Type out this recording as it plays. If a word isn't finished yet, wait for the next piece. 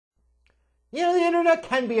You know, the internet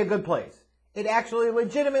can be a good place. It actually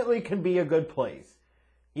legitimately can be a good place.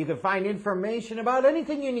 You can find information about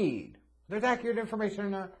anything you need. There's accurate information or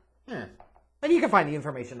not. But you can find the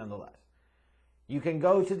information nonetheless. You can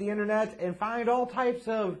go to the internet and find all types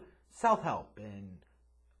of self-help and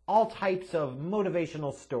all types of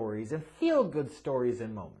motivational stories and feel-good stories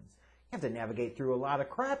and moments. You have to navigate through a lot of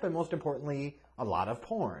crap and, most importantly, a lot of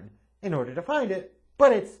porn in order to find it,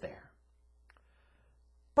 but it's there.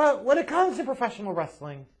 But when it comes to professional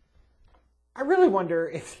wrestling, I really wonder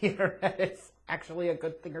if the internet is actually a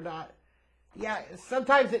good thing or not. Yeah,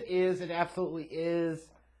 sometimes it is, it absolutely is,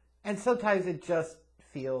 and sometimes it just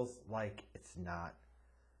feels like it's not.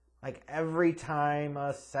 Like every time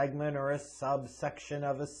a segment or a subsection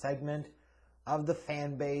of a segment of the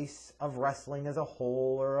fan base of wrestling as a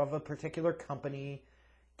whole or of a particular company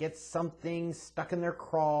gets something stuck in their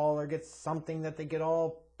crawl or gets something that they get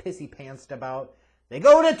all pissy-pantsed about, they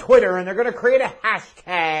go to Twitter and they're going to create a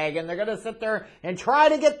hashtag and they're going to sit there and try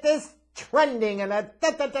to get this trending and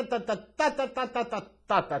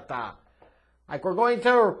like we're going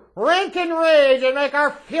to rant and rage and make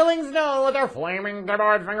our feelings known with our flaming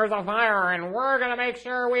keyboard fingers of fire, and we're going to make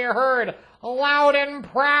sure we are heard loud and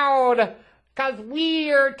proud because we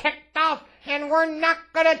are ticked off and we're not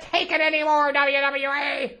going to take it anymore,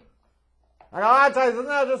 WWE. Like a lot of times, isn't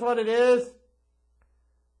that just what it is?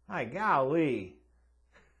 My golly.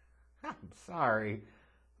 I'm sorry,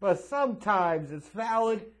 but sometimes it's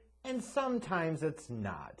valid and sometimes it's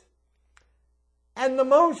not. And the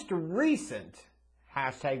most recent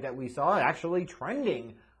hashtag that we saw actually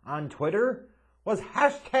trending on Twitter was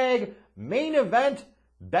hashtag main event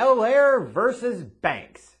Belair versus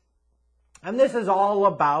Banks. And this is all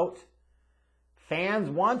about fans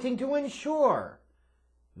wanting to ensure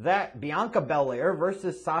that Bianca Belair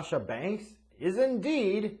versus Sasha Banks is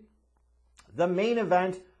indeed the main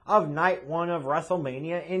event of night one of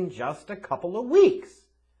WrestleMania in just a couple of weeks.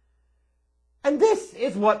 And this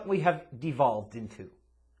is what we have devolved into.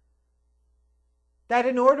 That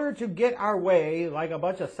in order to get our way like a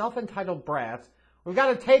bunch of self-entitled brats, we've got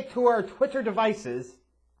to take to our Twitter devices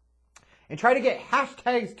and try to get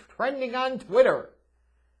hashtags trending on Twitter.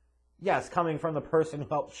 Yes, coming from the person who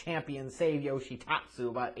helped champion save Yoshitatsu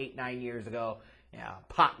about 8-9 years ago. Yeah,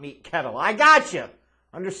 pot meat kettle. I got you.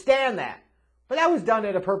 Understand that. But that was done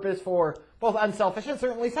at a purpose for both unselfish and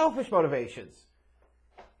certainly selfish motivations.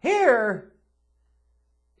 Here,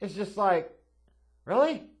 it's just like,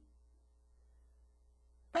 really?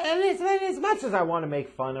 And as much as I want to make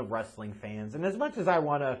fun of wrestling fans, and as much as I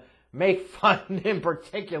want to make fun in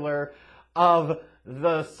particular of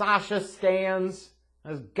the Sasha stans,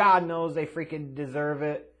 as God knows they freaking deserve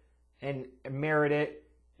it and merit it,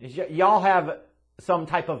 y'all have some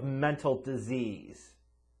type of mental disease.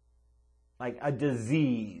 Like a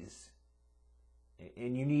disease.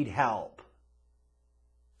 And you need help.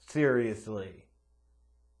 Seriously.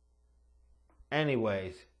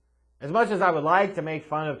 Anyways, as much as I would like to make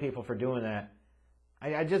fun of people for doing that,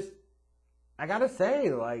 I gotta say,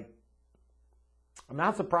 like, I'm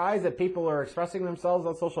not surprised that people are expressing themselves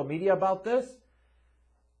on social media about this.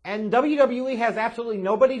 And WWE has absolutely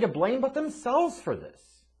nobody to blame but themselves for this.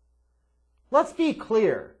 Let's be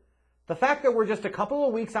clear. The fact that we're just a couple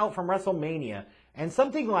of weeks out from WrestleMania and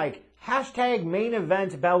something like hashtag main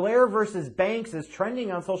event Belair versus Banks is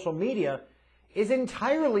trending on social media is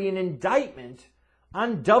entirely an indictment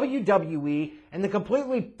on WWE and the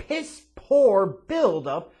completely piss-poor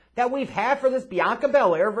build-up that we've had for this Bianca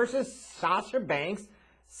Belair versus Sasha Banks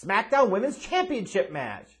SmackDown Women's Championship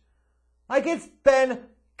match. Like, it's been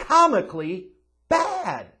comically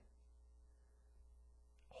bad.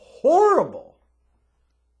 Horrible.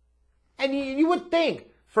 And you would think,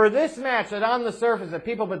 for this match that on the surface that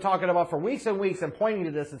people have been talking about for weeks and weeks and pointing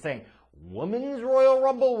to this and saying, Women's Royal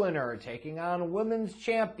Rumble winner taking on Women's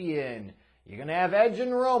Champion. You're going to have Edge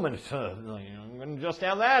and Roman. I'm going to just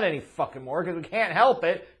have that any fucking more because we can't help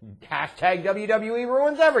it. Hashtag WWE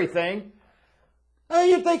ruins everything.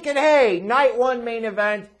 You're thinking, hey, night one main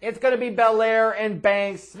event. It's going to be Belair and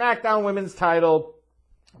Banks, SmackDown Women's title,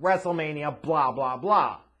 WrestleMania, blah, blah,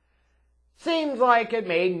 blah. Seems like it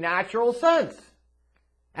made natural sense.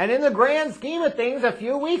 And in the grand scheme of things a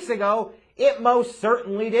few weeks ago, it most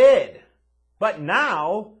certainly did. But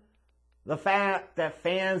now, the fact that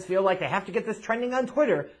fans feel like they have to get this trending on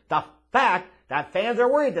Twitter, the fact that fans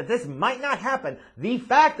are worried that this might not happen, the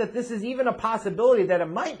fact that this is even a possibility that it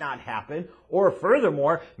might not happen, or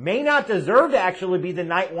furthermore, may not deserve to actually be the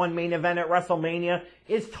night one main event at WrestleMania,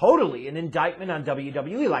 is totally an indictment on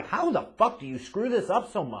WWE. Like, how the fuck do you screw this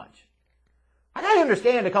up so much? I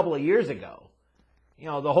understand a couple of years ago, you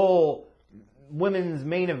know, the whole women's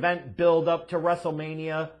main event build up to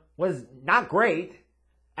WrestleMania was not great,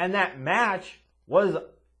 and that match was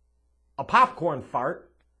a popcorn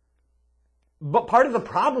fart. But part of the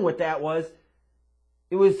problem with that was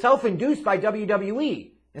it was self-induced by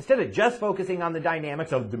WWE. Instead of just focusing on the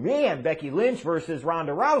dynamics of the man, Becky Lynch versus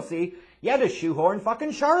Ronda Rousey, you had to shoehorn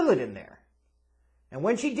fucking Charlotte in there. And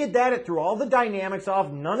when she did that, it threw all the dynamics off.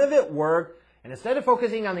 None of it worked. And instead of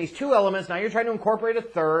focusing on these two elements, now you're trying to incorporate a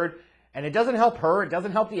third. And it doesn't help her. It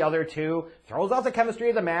doesn't help the other two. Throws off the chemistry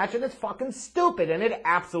of the match. And it's fucking stupid. And it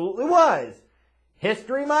absolutely was.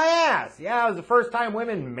 History my ass. Yeah, it was the first time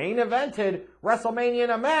women main evented WrestleMania in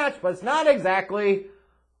a match. But it's not exactly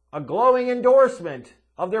a glowing endorsement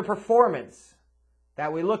of their performance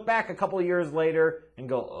that we look back a couple of years later and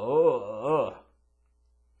go, oh.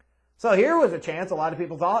 So here was a chance a lot of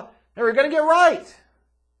people thought they were going to get right.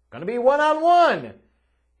 Going to be one-on-one. You're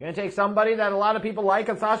going to take somebody that a lot of people like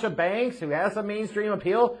in Sasha Banks, who has some mainstream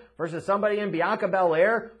appeal, versus somebody in Bianca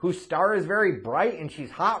Belair, whose star is very bright and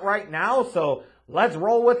she's hot right now. So let's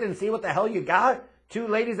roll with it and see what the hell you got. Two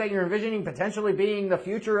ladies that you're envisioning potentially being the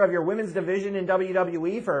future of your women's division in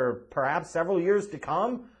WWE for perhaps several years to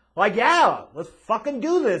come. Like, yeah, let's fucking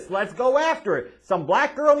do this. Let's go after it. Some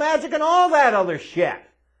black girl magic and all that other shit.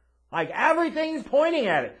 Like, everything's pointing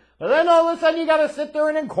at it. But then all of a sudden you gotta sit there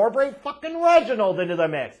and incorporate fucking Reginald into the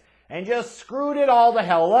mix. And just screwed it all the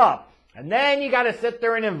hell up. And then you gotta sit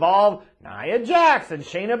there and involve Nia Jax and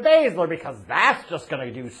Shayna Baszler because that's just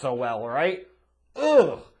gonna do so well, right?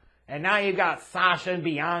 Ugh. And now you got Sasha and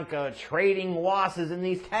Bianca trading losses in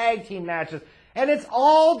these tag team matches. And it's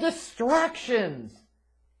all distractions.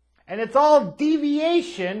 And it's all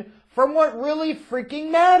deviation from what really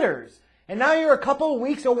freaking matters. And now you're a couple of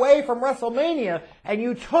weeks away from WrestleMania, and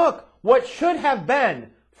you took what should have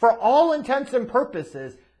been, for all intents and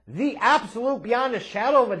purposes, the absolute beyond a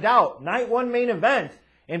shadow of a doubt night one main event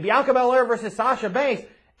in Bianca Belair versus Sasha Banks,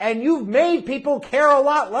 and you've made people care a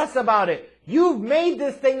lot less about it. You've made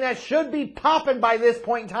this thing that should be popping by this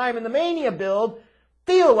point in time in the Mania build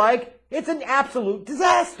feel like it's an absolute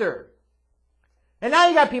disaster. And now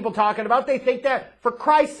you got people talking about, they think that, for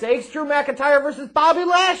Christ's sakes, Drew McIntyre versus Bobby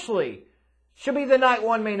Lashley should be the night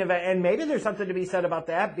one main event. And maybe there's something to be said about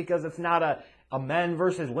that because it's not a men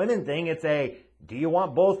versus women thing. It's a, do you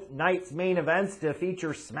want both nights' main events to feature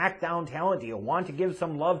SmackDown talent? Do you want to give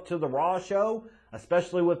some love to the Raw show?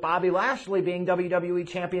 Especially with Bobby Lashley being WWE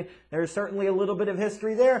champion. There's certainly a little bit of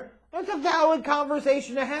history there. It's a valid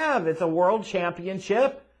conversation to have. It's a world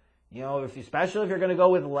championship. You know, especially if you're going to go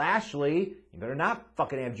with Lashley, you better not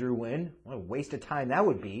fucking have Drew win. What a waste of time that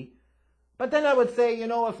would be. But then I would say, you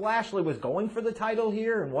know, if Lashley was going for the title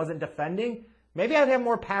here and wasn't defending, maybe I'd have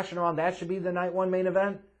more passion around that should be the night one main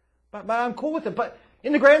event. But I'm cool with it. But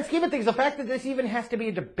in the grand scheme of things, the fact that this even has to be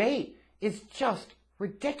a debate is just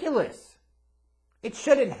ridiculous. It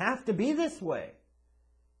shouldn't have to be this way.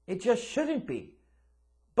 It just shouldn't be.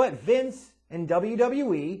 But Vince and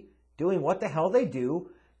WWE, doing what the hell they do,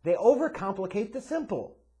 they overcomplicate the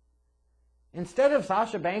simple. Instead of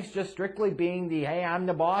Sasha Banks just strictly being the, hey, I'm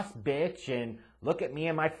the boss bitch, and look at me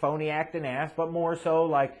and my phony acting ass, but more so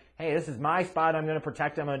like, hey, this is my spot, I'm going to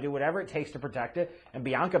protect it, I'm going to do whatever it takes to protect it. And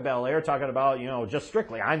Bianca Belair talking about, you know, just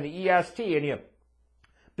strictly, I'm the EST, and you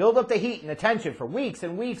build up the heat and the tension for weeks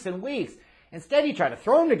and weeks and weeks. Instead, you try to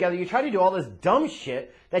throw them together, you try to do all this dumb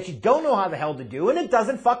shit that you don't know how the hell to do, and it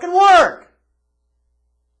doesn't fucking work.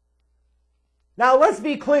 Now, let's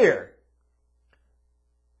be clear.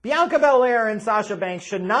 Bianca Belair and Sasha Banks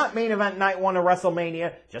should not main event night one of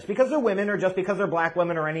WrestleMania just because they're women or just because they're black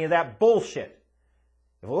women or any of that bullshit.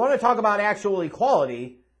 If we want to talk about actual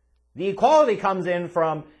equality, the equality comes in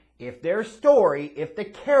from if their story, if the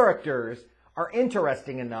characters are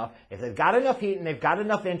interesting enough, if they've got enough heat and they've got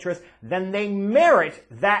enough interest, then they merit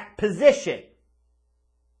that position.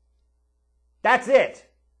 That's it.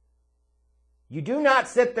 You do not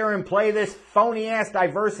sit there and play this phony-ass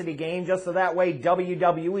diversity game just so that way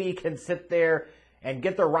WWE can sit there and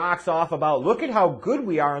get their rocks off about, look at how good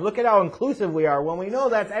we are and look at how inclusive we are, when we know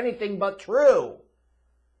that's anything but true.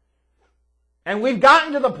 And we've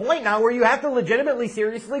gotten to the point now where you have to legitimately,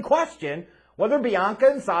 seriously question whether Bianca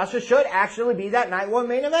and Sasha should actually be that night one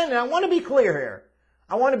main event. And I want to be clear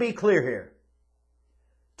here.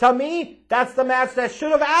 To me, that's the match that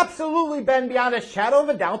should have absolutely been beyond a shadow of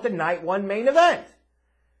a doubt the night one main event.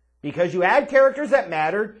 Because you had characters that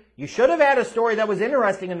mattered, you should have had a story that was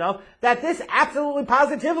interesting enough that this absolutely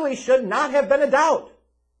positively should not have been a doubt.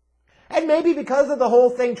 And maybe because of the whole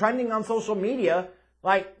thing trending on social media,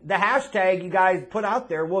 like the hashtag you guys put out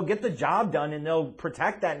there will get the job done and they'll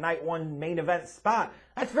protect that night one main event spot.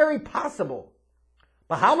 That's very possible.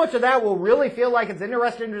 But how much of that will really feel like it's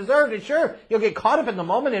interesting and deserved? And sure, you'll get caught up in the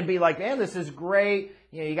moment and be like, man, this is great.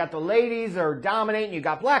 You know, you got the ladies are dominating. You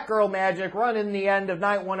got Black Girl Magic running the end of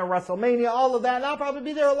night one of WrestleMania, all of that. And I'll probably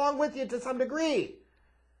be there along with you to some degree.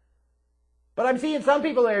 But I'm seeing some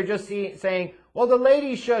people that are just saying, well, the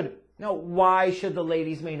ladies should. No, why should the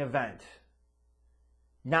ladies main event?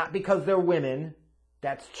 Not because they're women.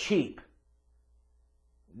 That's cheap.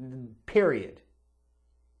 Period.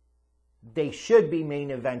 They should be main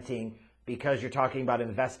eventing because you're talking about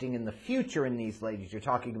investing in the future in these ladies. You're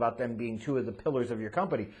talking about them being two of the pillars of your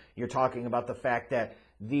company. You're talking about the fact that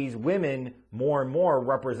these women more and more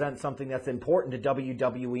represent something that's important to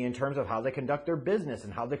WWE in terms of how they conduct their business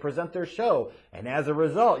and how they present their show. And as a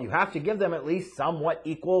result, you have to give them at least somewhat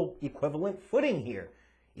equivalent footing here.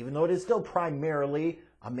 Even though it is still primarily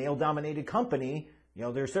a male-dominated company, you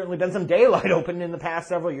know, there's certainly been some daylight opened in the past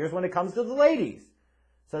several years when it comes to the ladies.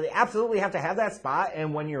 So they absolutely have to have that spot,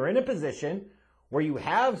 and when you're in a position where you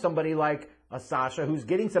have somebody like a Sasha who's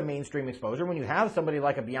getting some mainstream exposure, when you have somebody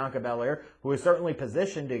like a Bianca Belair who is certainly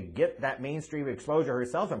positioned to get that mainstream exposure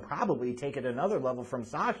herself and probably take it another level from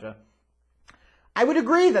Sasha, I would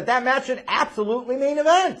agree that that match should absolutely main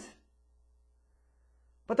event.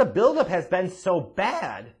 But the buildup has been so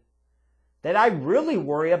bad that I really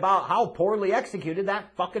worry about how poorly executed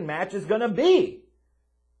that fucking match is going to be.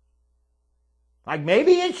 Like,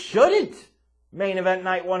 maybe it shouldn't main event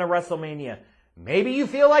night one of WrestleMania. Maybe you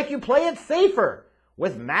feel like you play it safer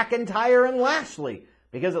with McIntyre and Lashley,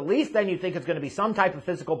 because at least then you think it's going to be some type of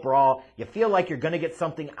physical brawl. You feel like you're going to get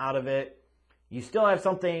something out of it. You still have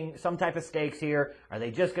some type of stakes here. Are they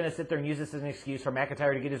just going to sit there and use this as an excuse for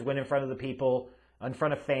McIntyre to get his win in front of the people, in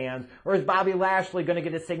front of fans? Or is Bobby Lashley going to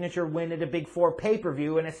get a signature win at a Big Four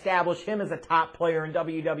pay-per-view and establish him as a top player in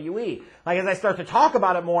WWE? Like, as I start to talk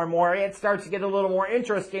about it more and more, it starts to get a little more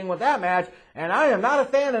interesting with that match. And I am not a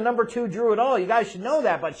fan of number 2 Drew at all. You guys should know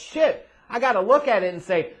that. But shit, I got to look at it and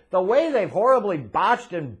say, the way they've horribly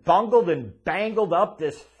botched and bungled and bangled up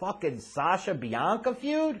this fucking Sasha-Bianca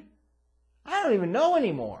feud, I don't even know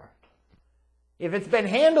anymore. If it's been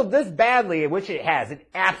handled this badly, which it has, it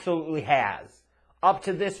absolutely has, up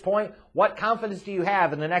to this point, what confidence do you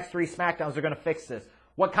have in the next 3 SmackDowns are going to fix this?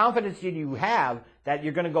 What confidence do you have that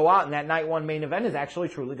you're going to go out and that night one main event is actually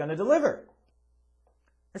truly going to deliver?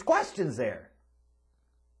 There's questions there.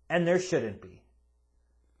 And there shouldn't be.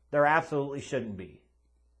 There absolutely shouldn't be.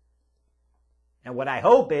 And what I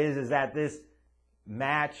hope is that this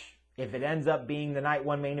match, if it ends up being the night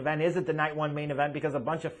one main event, is it the night one main event because a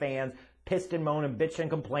bunch of fans pissed and moan and bitch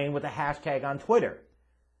and complain with a hashtag on Twitter?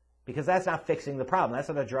 Because that's not fixing the problem. That's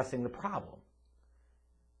not addressing the problem.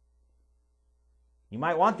 You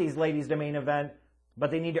might want these ladies to main event,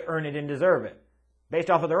 but they need to earn it and deserve it.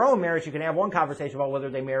 Based off of their own merits, you can have one conversation about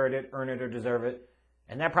whether they merit it, earn it, or deserve it,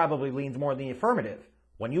 and that probably leans more in the affirmative.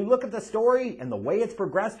 When you look at the story and the way it's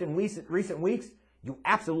progressed in recent weeks, you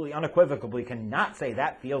absolutely unequivocally cannot say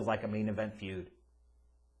that feels like a main event feud.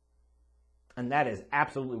 And that is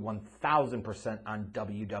absolutely 1,000% on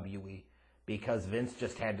WWE. Because Vince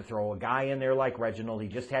just had to throw a guy in there like Reginald. He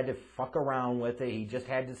just had to fuck around with it. He just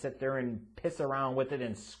had to sit there and piss around with it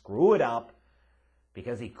and screw it up.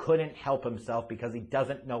 Because he couldn't help himself. Because he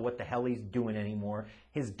doesn't know what the hell he's doing anymore.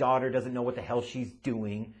 His daughter doesn't know what the hell she's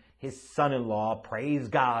doing. His son-in-law, praise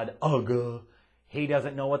God, he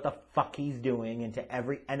doesn't know what the fuck he's doing. And to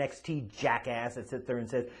every NXT jackass that sits there and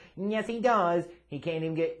says, yes, he does. He can't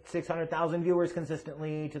even get 600,000 viewers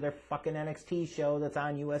consistently to their fucking NXT show that's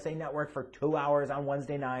on USA Network for 2 hours on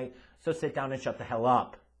Wednesday night. So sit down and shut the hell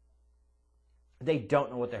up. They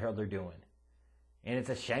don't know what the hell they're doing. And it's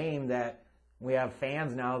a shame that we have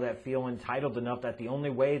fans now that feel entitled enough that the only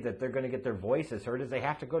way that they're going to get their voices heard is they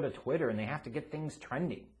have to go to Twitter and they have to get things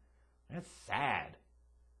trending. That's sad.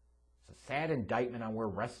 It's a sad indictment on where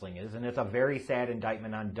wrestling is, and it's a very sad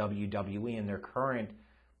indictment on WWE and their current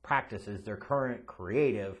practices, their current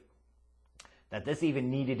creative, that this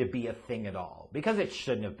even needed to be a thing at all. Because it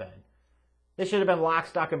shouldn't have been. This should have been lock,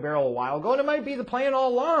 stock, and barrel a while ago, and it might be the plan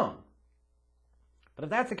all along. But if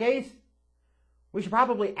that's the case, we should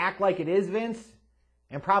probably act like it is, Vince,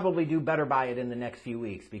 and probably do better by it in the next few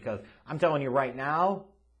weeks. Because I'm telling you right now,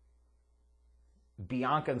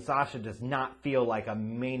 Bianca and Sasha does not feel like a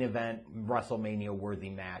main event WrestleMania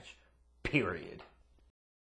worthy match, period.